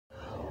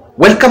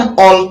Welcome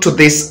all to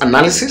this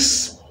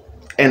analysis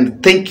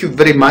and thank you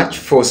very much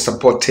for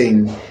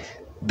supporting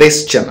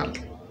this channel.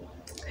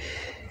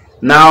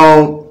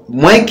 Now,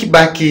 Mwai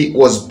Kibaki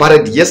was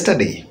buried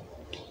yesterday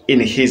in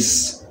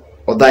his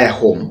Odaya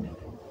home,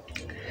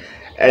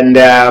 and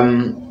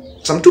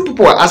some two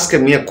people were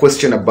asking me a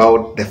question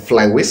about the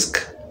fly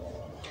whisk.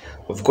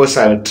 Of course,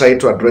 I'll try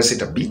to address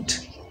it a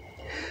bit,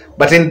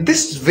 but in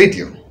this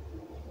video,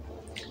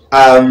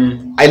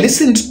 I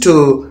listened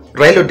to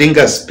Raila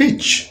Odinga's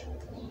speech.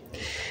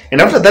 And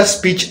after that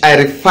speech, I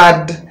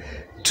referred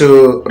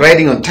to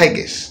Riding on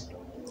Tigers.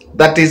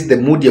 That is the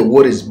Moody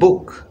Awori's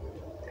book.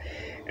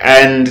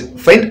 And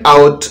find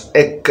out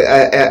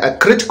a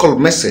critical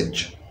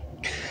message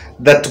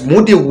that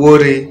Moody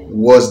Awori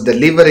was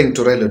delivering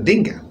to Raila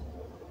Odinga,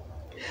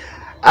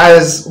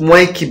 as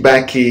Mwai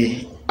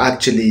Kibaki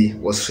actually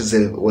was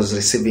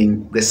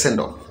receiving the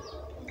send-off.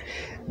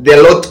 There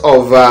are a lot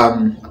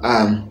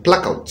of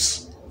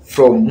placards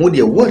from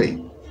Moody Awori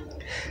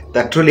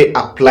that really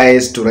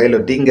applies to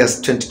Raila Odinga's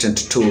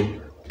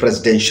 2022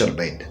 presidential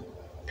bid.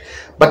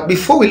 But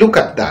before we look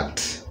at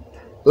that,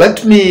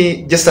 let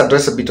me just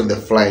address a bit of the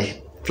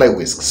fly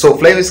whisk. So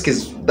fly whisk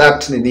is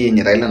that nini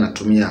yenye Raila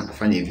anatumia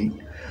kufanya hivi.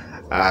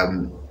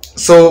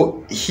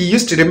 So he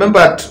used to remember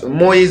at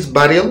Moi's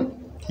burial,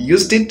 he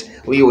used it.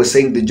 We were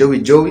saying the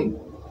Joey.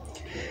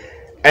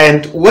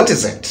 And what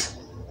is it?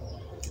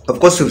 Of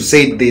course, we've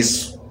said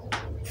this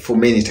for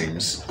many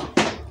times.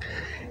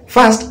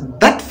 First,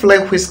 that fly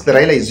whisk that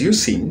Raila is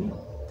using,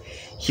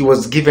 he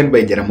was given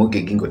by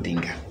Jaramogi Oginga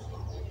Odinga.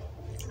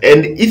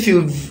 And if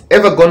you've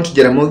ever gone to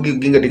Jaramogi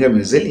Oginga Odinga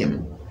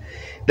Museum,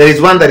 there is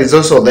one that is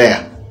also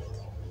there.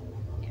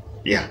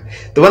 Yeah,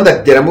 the one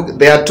that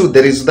there are two.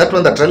 There is that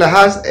one that Raila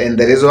has, and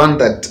there is one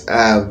that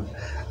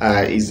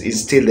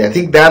is still there. I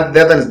think that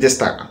the other is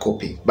just a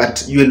copy.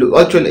 But you'll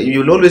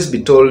always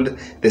be told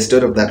the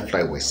story of that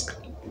fly whisk.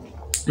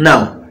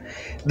 Now,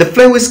 the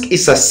fly whisk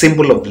is a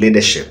symbol of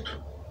leadership.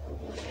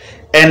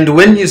 And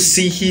when you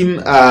see him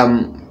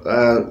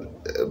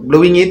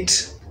blowing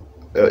it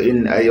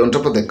on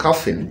top of the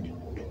coffin,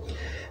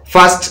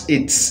 first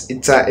it's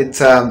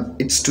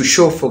to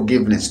show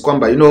forgiveness.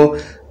 Kwamba, you know,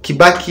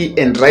 Kibaki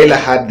and Raila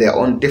had their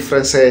own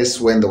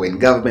differences when they were in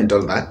government,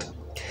 all that,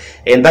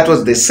 and that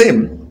was the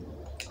same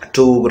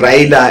to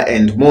Raila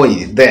and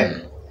Moi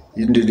then.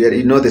 You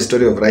know the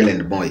story of Raila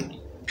and Moi.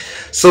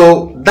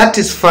 So that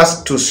is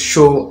first to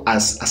show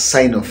as a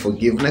sign of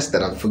forgiveness,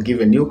 that I've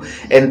forgiven you,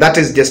 and that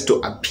is just to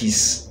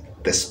appease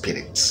the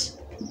spirits.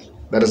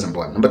 That is number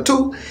one. Number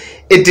two,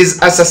 it is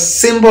as a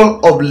symbol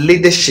of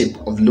leadership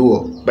of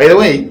Luo. By the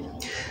way,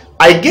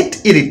 I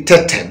get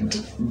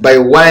irritated by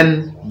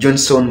one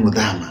Johnson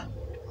Mudhama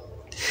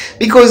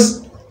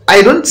because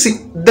I don't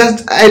see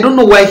that. I don't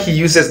know why he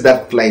uses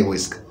that fly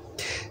whisk.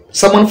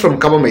 Someone from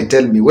Kaba might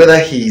tell me whether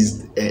he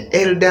is an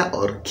elder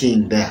or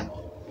king there.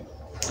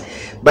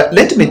 But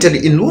let me tell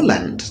you, in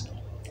Luoland,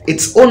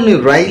 it's only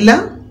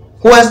Raila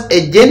who has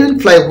a genuine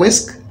fly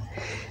whisk,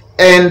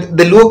 and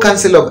the Luo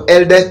Council of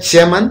Elder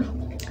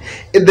Chairman.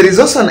 There is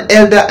also an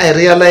elder I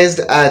realized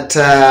at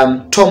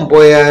Tom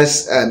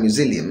Mboya's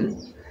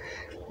Museum.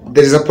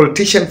 There is a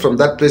politician from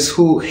that place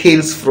who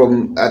hails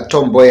from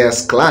Tom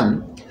Mboya's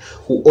clan,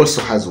 who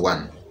also has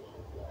one.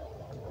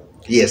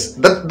 Yes,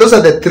 those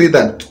are the three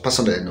that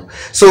personally I know.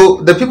 So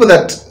the people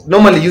that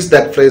normally use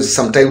that phrase,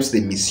 sometimes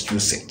they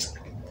misuse it.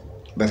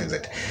 That is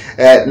it.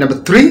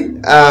 Number three,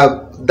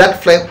 that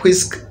fly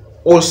whisk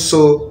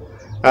also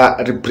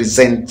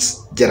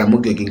represents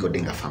Jaramogi Oginga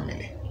Odinga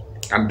family.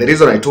 And the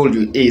reason I told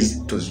you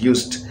is it was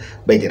used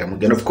by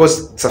Jaramogi. And of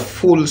course,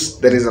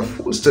 there is a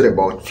full story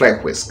about fly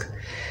whisk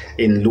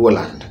in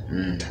Luoland.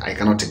 And I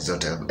cannot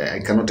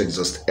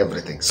exhaust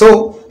everything.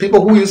 So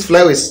people who use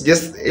fly whisk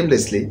just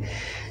aimlessly,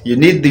 you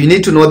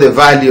need to know the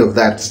value of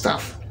that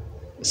stuff,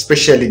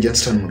 especially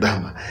Johnston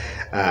Mudhama,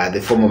 the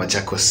former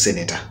Machakos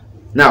senator.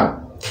 Now,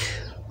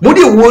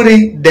 Moody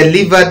Awori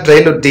delivered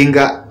Raila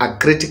Odinga a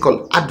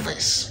critical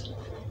advice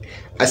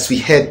as we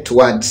head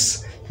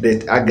towards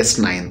the August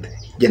 9th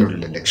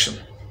general election.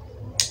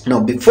 Now,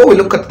 before we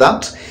look at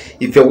that,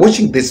 if you're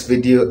watching this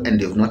video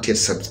and you've not yet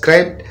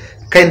subscribed,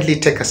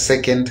 kindly take a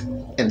second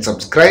and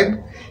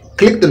subscribe,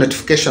 click the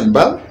notification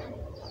bell,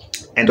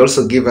 and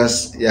also give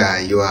us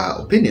your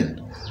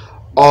opinion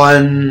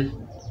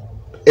on,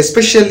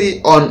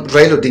 especially on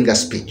Raila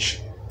Odinga's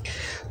speech.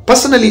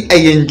 Personally, I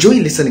enjoy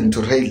listening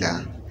to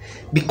Raila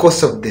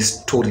because of the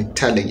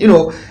storytelling. You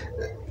know,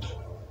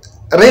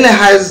 Raila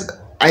has,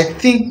 I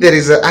think there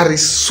is a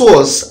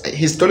resource, a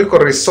historical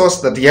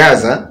resource that he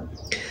has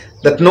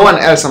that no one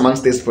else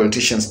amongst these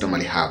politicians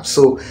normally have.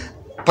 So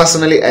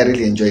personally, I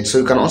really enjoy it. So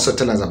you can also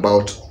tell us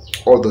about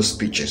all those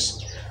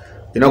speeches.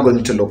 You're not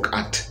going to look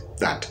at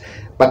that.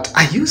 But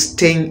are you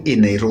staying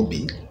in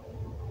Nairobi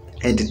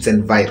and its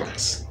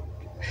environs?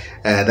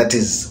 That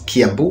is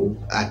Kiambu,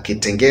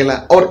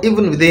 Kitengela, or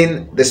even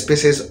within the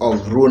spaces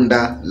of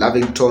Runda,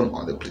 Lavington,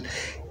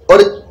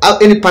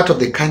 or any part of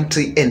the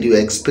country, and you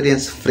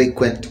experience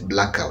frequent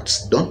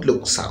blackouts. Don't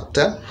look south.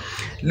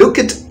 Look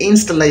at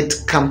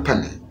Instalight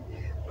Company.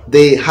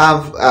 They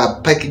have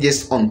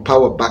packages on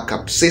power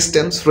backup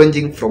systems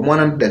ranging from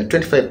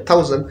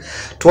 125,000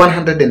 to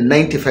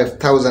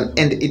 195,000,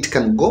 and it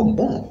can go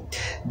more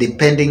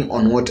depending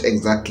on what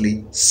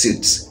exactly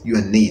suits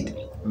your need.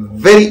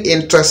 Very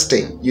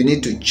interesting. You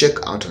need to check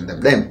out on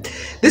them. Then,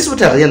 this is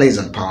what I realized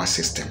on Power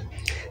System.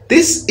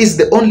 This is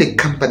the only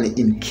company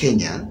in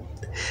Kenya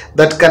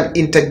that can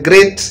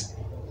integrate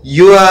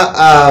your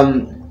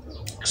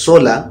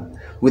solar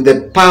with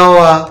the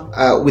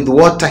power with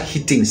water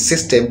heating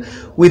system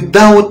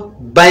without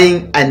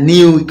buying a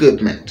new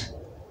equipment.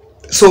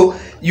 So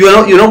you're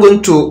not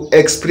going to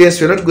experience,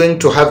 you're not going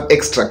to have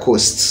extra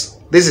costs.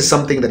 This is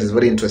something that is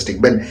very interesting.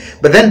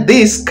 But then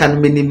this can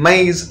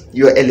minimize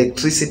your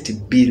electricity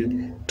bill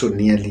to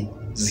nearly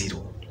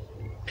zero.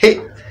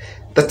 Hey,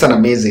 that's an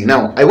amazing.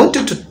 Now I want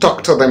you to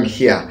talk to them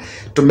here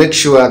to make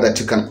sure that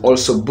you can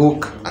also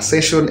book a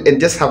session and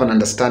just have an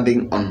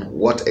understanding on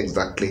what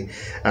exactly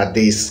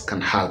this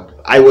can help.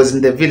 I was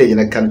in the village and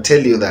I can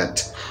tell you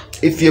that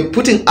if you're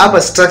putting up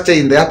a structure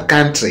in the up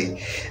country,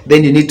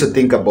 then you need to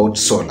think about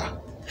solar.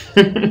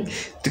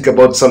 Think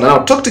about solar. Now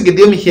talk to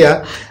Gideon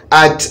here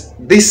at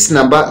this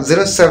number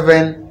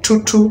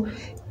 0722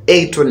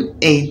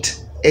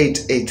 818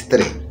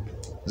 883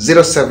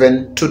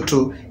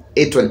 0722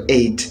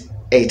 818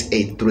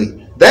 883.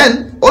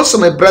 Then also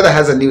my brother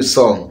has a new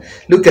song.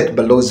 Look at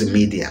Balozi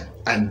Media.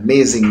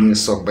 Amazing new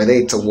song. By the way,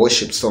 it's a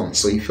worship song.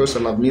 So if you also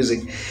love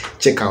music,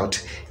 check out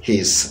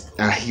his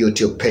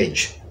YouTube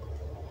page.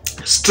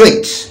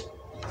 Straight.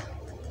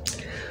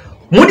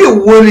 Moody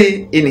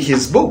Awori in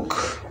his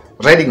book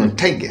Riding on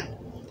Tiger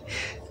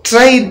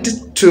tried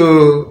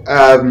to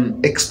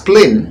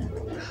explain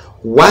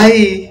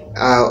why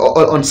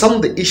on some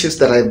of the issues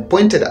that I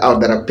pointed out,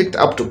 that I picked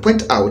up to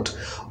point out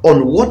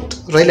on what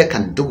Raila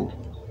can do,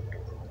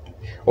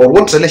 or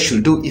what Raila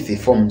should do if he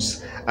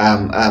forms with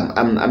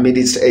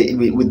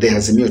the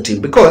Azimio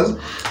team. Because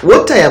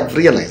what I have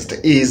realized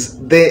is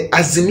the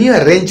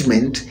Azimio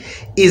arrangement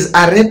is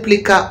a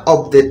replica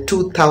of the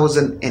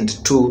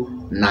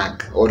 2002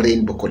 NAG or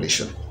Rainbow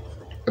Coalition,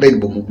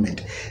 Rainbow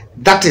Movement.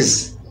 That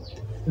is,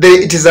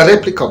 it is a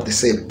replica of the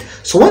same.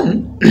 So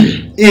one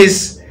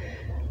is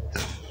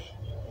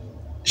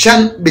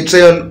Shan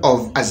betrayal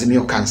of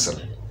Azimio Council.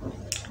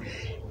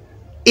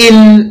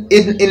 In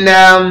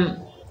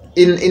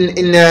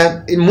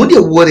Moody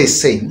Awori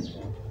is saying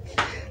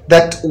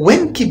that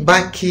when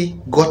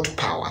Kibaki got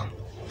power,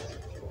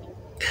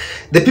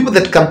 the people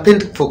that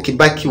campaigned for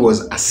Kibaki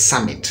was a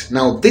summit.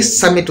 Now this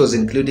summit was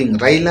including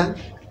Raila,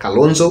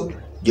 Kalonzo,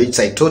 George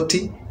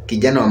Saitoti,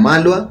 Kijana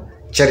Wamalwa,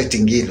 Charity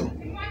Ngilu,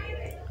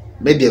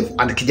 maybe,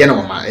 and Kijana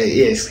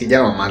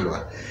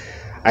Wamalwa.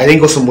 I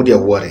think also Moody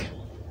Awori,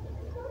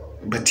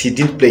 but he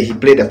didn't play. He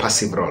played a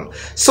passive role.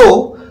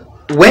 So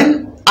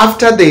when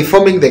after they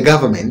forming the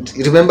government,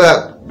 you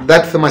remember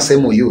that famous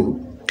MOU,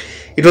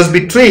 it was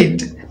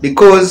betrayed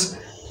because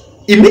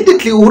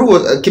immediately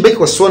Kibaki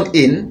was sworn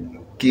in.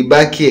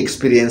 Kibaki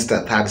experienced a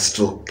third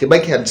stroke.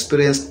 Kibaki had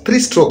experienced 3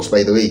 strokes,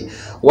 by the way.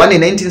 One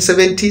in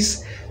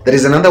 1970s, there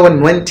is another one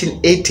in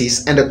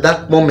 1980s, and at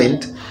that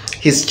moment,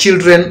 his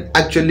children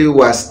actually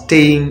were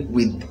staying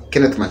with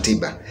Kenneth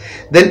Matiba.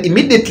 Then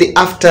immediately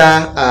after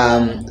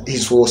he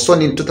was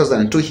sworn in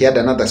 2002, he had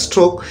another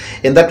stroke,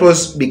 and that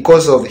was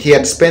because of he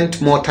had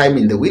spent more time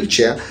in the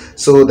wheelchair,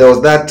 so there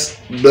was that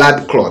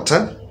blood clot.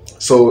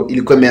 So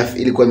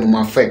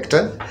ilikuwa affect.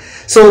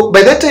 So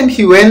by that time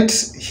he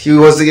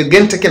was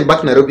again taken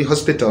back to Nairobi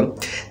hospital.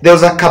 There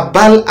was a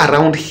cabal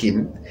around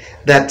him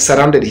that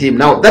surrounded him.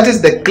 Now that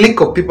is the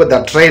clique of people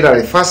that Raila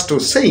refers to,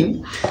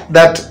 saying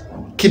that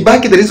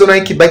Kibaki, the reason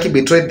why Kibaki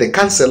betrayed the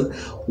council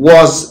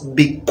was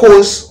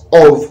because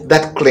of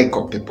that clique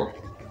of people.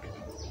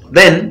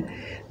 Then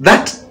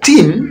that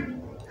team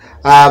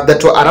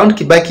that were around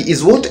Kibaki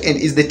is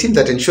the team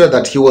that ensured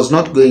that he was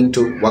not going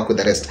to work with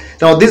the rest.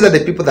 Now these are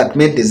the people that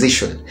made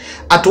decision.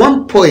 At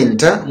one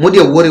point, Moody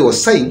Awori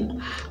was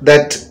saying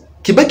that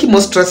Kibaki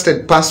most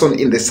trusted person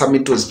in the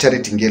summit was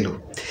Charity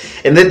Ngilu,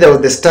 and then there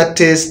was the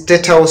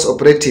State House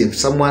operative,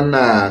 someone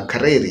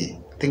Kareri,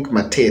 I think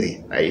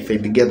Materi, if I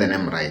get the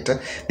name right.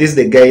 This is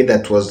the guy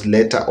that was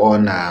later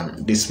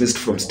on dismissed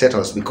from State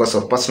House because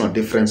of personal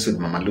difference with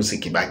Mama Lucy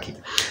Kibaki.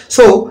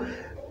 So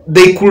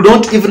they could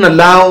not even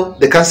allow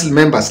the council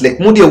members, like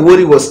Moody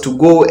Awori was to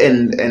go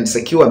and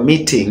secure a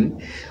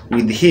meeting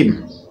with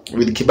him,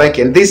 with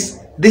Kibaki, and this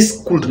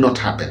could not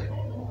happen.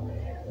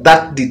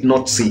 That did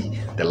not see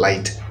the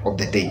light of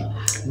the day.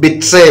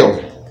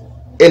 Betrayal,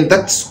 and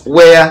that's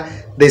where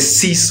the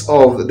seeds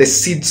of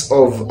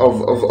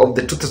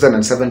the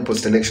 2007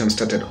 post-election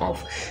started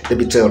off. The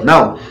betrayal.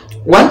 Now,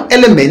 one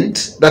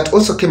element that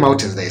also came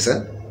out is this: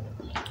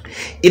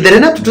 in the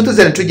run-up to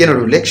 2002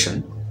 general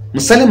election,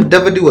 Musalia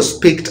Mudavadi was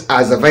picked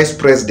as a vice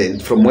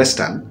president from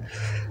Western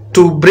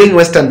to bring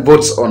Western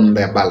votes on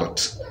their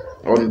ballot,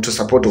 to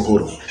support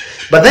Uhuru.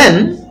 But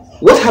then,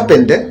 what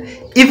happened?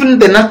 Even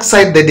the NAC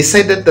side, they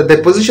decided that the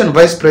position of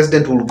vice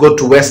president will go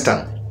to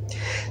Western.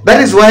 That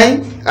is why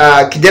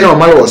Kijana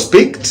Wamalwa was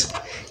picked.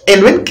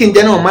 And when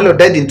Kijana Wamalwa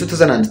died in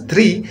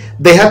 2003,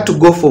 they had to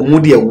go for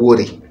Moody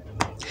Awori.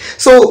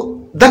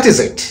 So that is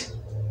it.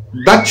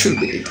 That should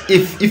be it.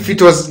 If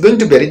it was going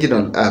to be a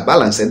regional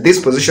balance and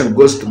this position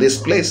goes to this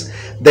place,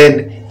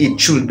 then it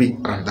should be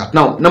around that.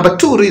 Now, number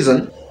two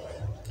reason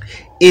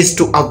is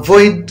to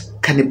avoid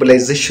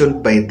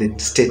cannibalization by the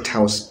state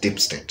house deep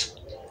state.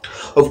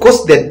 Of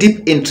course, their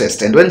deep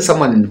interest, and when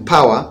someone in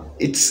power,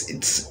 it's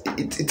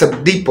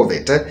a deep of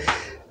it.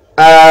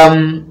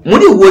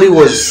 Moody Awori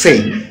was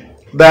saying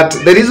that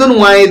the reason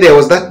why there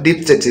was that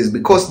deep state is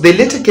because they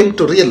later came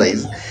to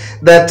realize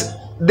that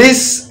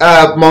this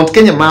Mount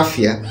Kenya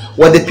mafia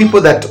were the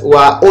people that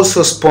were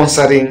also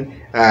sponsoring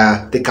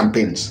the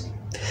campaigns.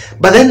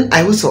 But then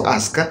I also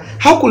ask,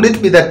 how could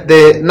it be that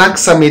the NAC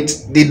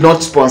summit did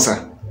not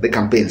sponsor the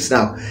campaigns?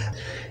 Now,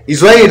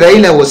 is why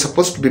Raila was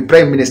supposed to be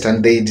prime minister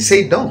and they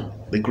decided no,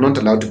 they could not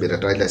allow to be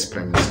Raila as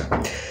prime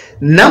minister.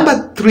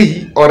 Number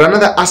three, or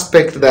another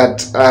aspect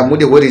that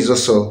Moody Awori is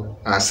also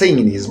saying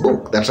in his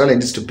book that Raila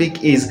needs to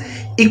pick, is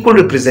equal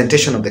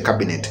representation of the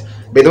cabinet.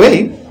 By the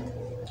way,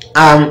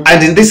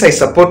 and in this I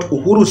support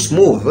Uhuru's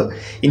move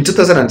in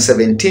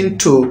 2017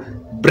 to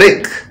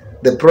break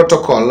the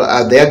protocol,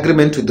 the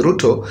agreement with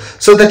Ruto,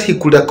 so that he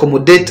could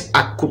accommodate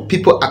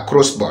people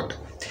across board.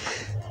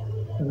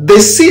 The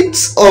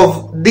seeds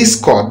of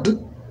discord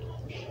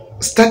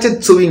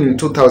started sowing in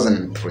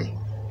 2003.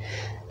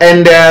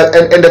 And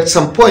at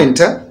some point,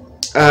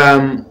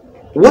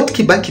 what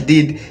Kibaki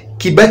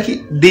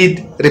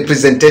did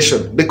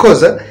representation,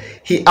 because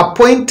he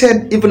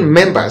appointed even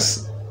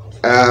members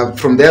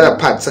from the other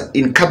parts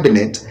in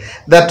cabinet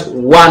that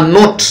were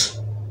not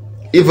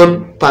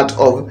even part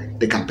of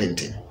the campaign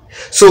team.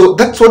 So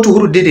that's what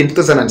Uhuru did in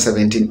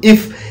 2017.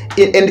 If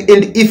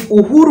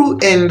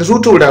Uhuru and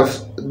Ruto would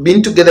have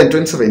been together in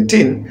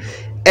 2017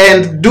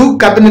 and do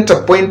cabinet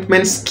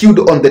appointments skewed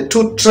on the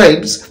two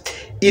tribes,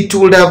 it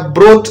would have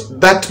brought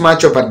that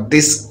much of a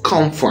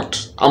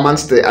discomfort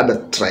amongst the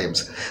other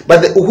tribes.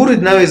 But the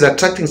Uhuru now is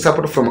attracting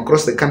support from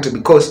across the country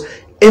because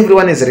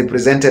everyone is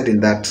represented in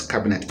that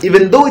cabinet,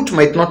 even though it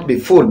might not be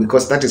full,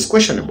 because that is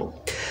questionable.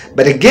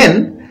 But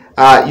again,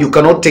 you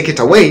cannot take it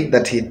away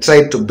that he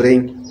tried to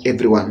bring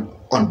everyone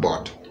on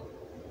board.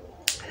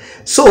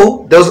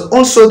 So there's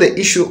also the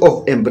issue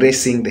of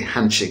embracing the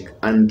handshake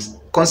and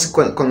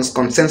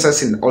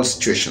consensus in all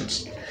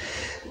situations.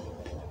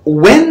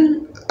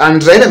 And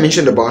Raila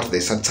mentioned about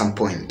this at some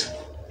point,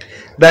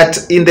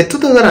 that in the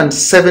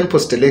 2007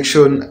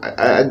 post-election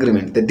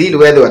agreement, the deal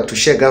where they were to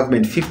share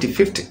government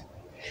 50-50,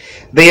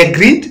 they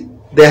agreed,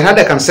 they had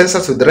a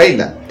consensus with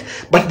Raila,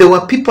 but there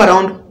were people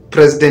around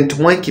President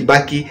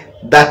Kibaki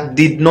that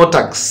did not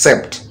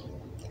accept.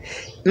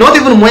 Not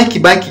even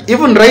Kibaki,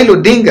 even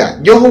Raila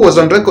Odinga, Joho was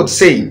on record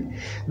saying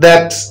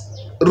that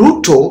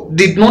Ruto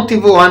did not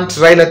even want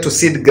Raila to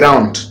cede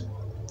ground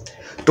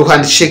to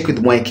handshake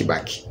with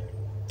Kibaki.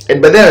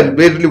 And by then I'll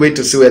really wait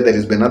to see whether there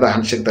is another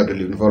handshake that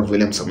will involve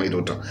William Samoei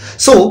Ruto.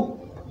 So,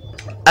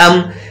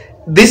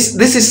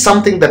 this is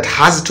something that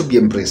has to be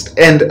embraced.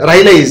 And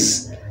Raila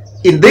is,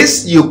 in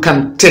this you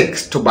can take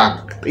to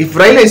bank. If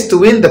Raila is to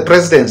win the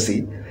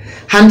presidency,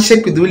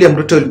 handshake with William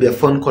Ruto will be a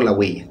phone call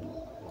away,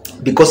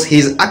 because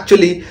he's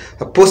actually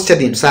posted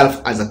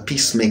himself as a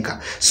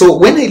peacemaker. So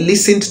when I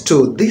listened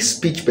to this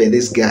speech by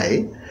this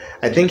guy,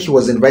 I think he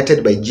was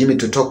invited by Jimmy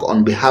to talk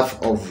on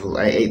behalf of,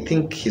 I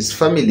think, his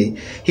family.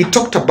 He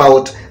talked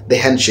about the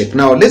handshake.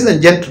 Now, ladies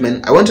and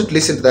gentlemen, I want to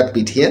listen to that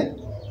bit here.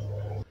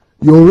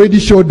 You already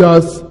showed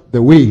us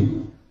the way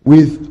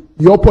with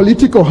your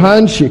political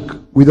handshake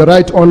with the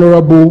Right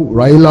Honorable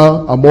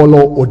Raila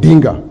Amolo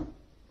Odinga,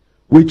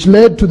 which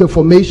led to the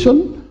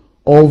formation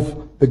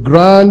of the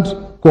Grand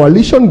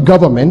Coalition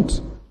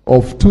Government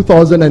of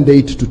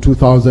 2008 to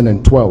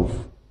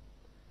 2012.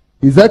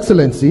 His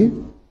Excellency,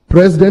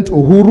 President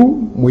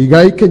Uhuru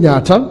Muigai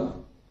Kenyatta,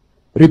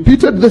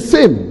 repeated the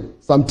same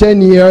some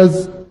 10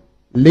 years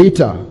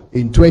later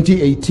in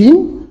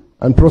 2018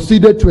 and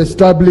proceeded to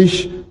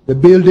establish the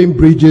Building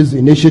Bridges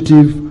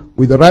Initiative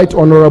with the Right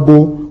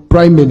Honorable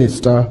Prime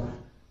Minister,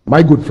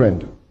 my good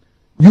friend.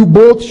 You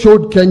both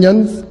showed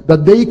Kenyans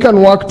that they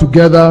can work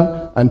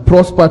together and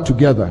prosper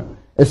together,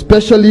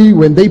 especially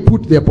when they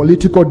put their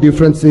political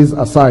differences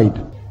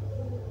aside.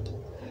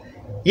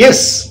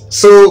 Yes,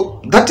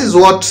 so that is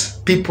what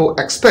people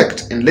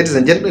expect. And ladies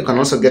and gentlemen, you can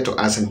also get to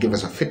us and give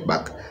us a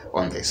feedback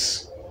on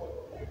this.